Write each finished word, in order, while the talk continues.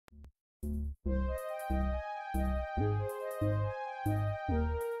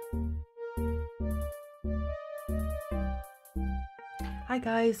Hi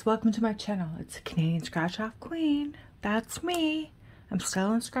guys, welcome to my channel. It's a Canadian Scratch Off Queen. That's me. I'm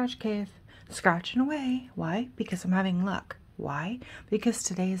still in Scratch Cave, scratching away. Why? Because I'm having luck. Why? Because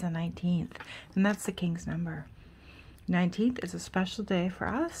today is the 19th, and that's the King's number. 19th is a special day for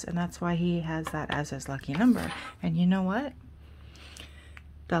us, and that's why he has that as his lucky number. And you know what?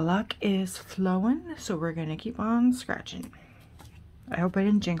 The luck is flowing, so we're gonna keep on scratching. I hope I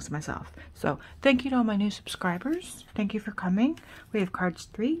didn't jinx myself. So thank you to all my new subscribers. Thank you for coming. We have cards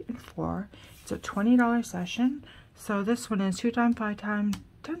 3 and 4. It's a $20 session. So this one is 2 times, 5 times,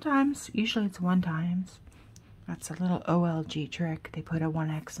 10 times. Usually it's 1 times. That's a little OLG trick. They put a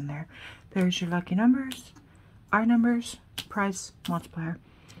 1X in there. There's your lucky numbers, our numbers, price, multiplier.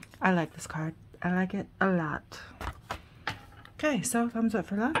 I like this card. I like it a lot. Okay, so thumbs up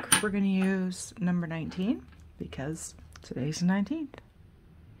for luck. We're going to use number 19 because today's the 19th.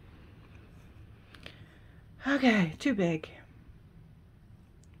 Okay, too big.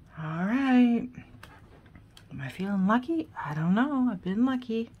 Alright. Am I feeling lucky? I don't know. I've been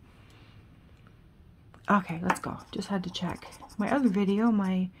lucky. Okay, let's go. Just had to check. My other video,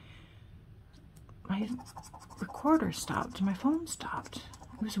 my recorder stopped. My phone stopped.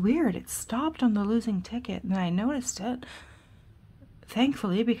 It was weird. It stopped on the losing ticket, and I noticed it.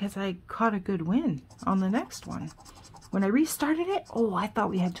 Thankfully, because I caught a good win on the next one. When I restarted it, oh, I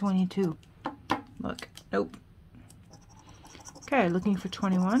thought we had 22. Look, nope. Okay, looking for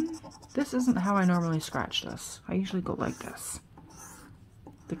 21. This isn't how I normally scratch this. I usually go like this.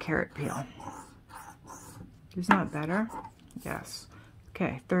 The carrot peel. Isn't that better? Yes.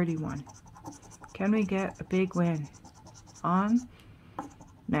 Okay, 31. Can we get a big win on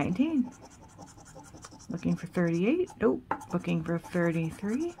 19? Looking for 38. Nope. Looking for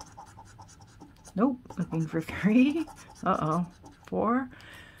 33. Nope. Looking for 3. Uh-oh. 4.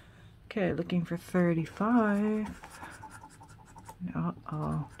 Okay, looking for 35.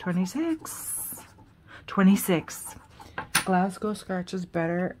 Uh-oh. 26. 26. Glasgow scratches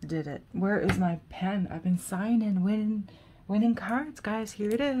better did it. Where is my pen? I've been signing winning cards, guys. Here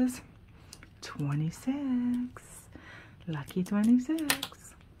it is. 26. Lucky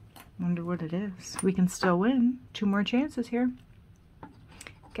 26. Wonder what it is. We can still win. 2 more chances here.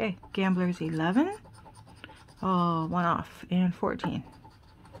 Okay, Gambler's 11. Oh, 1 off. And 14.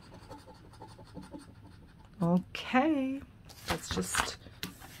 Okay, let's just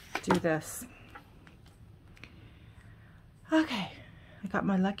do this. Okay, I got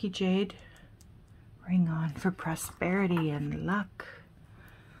my lucky jade ring on for prosperity and luck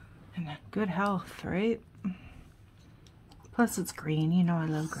and good health, right? Plus it's green. You know I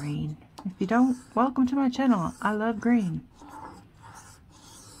love green. If you don't, welcome to my channel. I love green.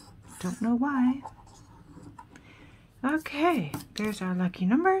 Don't know why. Okay, there's our lucky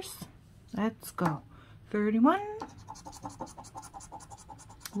numbers. Let's go. 31.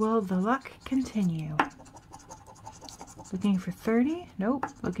 Will the luck continue? Looking for 30. Nope.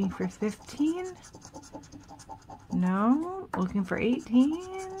 Looking for 15. No. Looking for 18.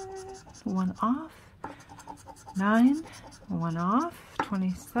 1 off. 9. 1 off.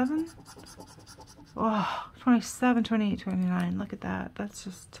 27. Oh, 27, 28, 29. Look at that. That's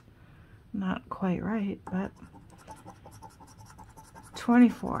just not quite right, but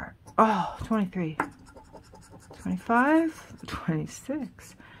 24. Oh, 23. 25.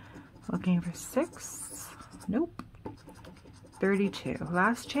 26. Looking for 6. Nope. 32.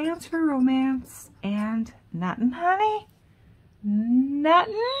 Last chance for romance. And nothing, honey.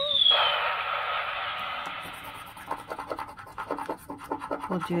 Nothing.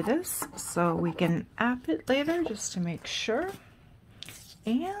 We'll do this so we can app it later just to make sure.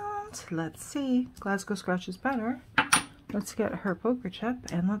 And let's see. Glasgow scratches better. Let's get her poker chip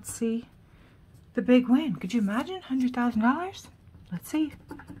and let's see the big win. Could you imagine $100,000? Let's see.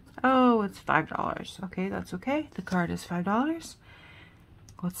 Oh, it's $5. Okay, that's okay. The card is $5.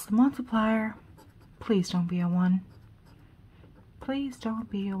 What's the multiplier? Please don't be a 1. Please don't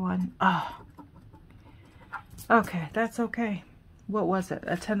be a 1. Oh. Okay, that's okay. What was it?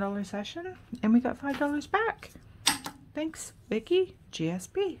 A $10 session? And we got $5 back. Thanks, Vicky.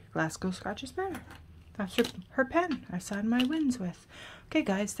 GSB. Glasgow scratches better. That's her pen I signed my wins with. Okay,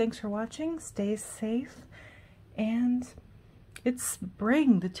 guys, thanks for watching. Stay safe. And it's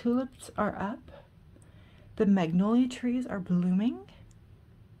spring. The tulips are up. The magnolia trees are blooming.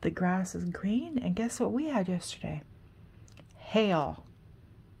 The grass is green. And guess what we had yesterday? Hail.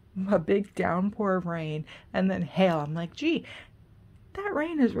 A big downpour of rain. And then hail. I'm like, gee, that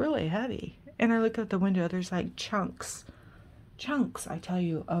rain is really heavy. And I look out the window. There's like chunks, I tell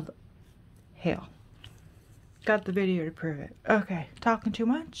you, of hail. Got the video to prove it. Okay, talking too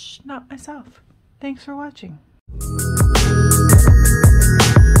much? Not myself. Thanks for watching.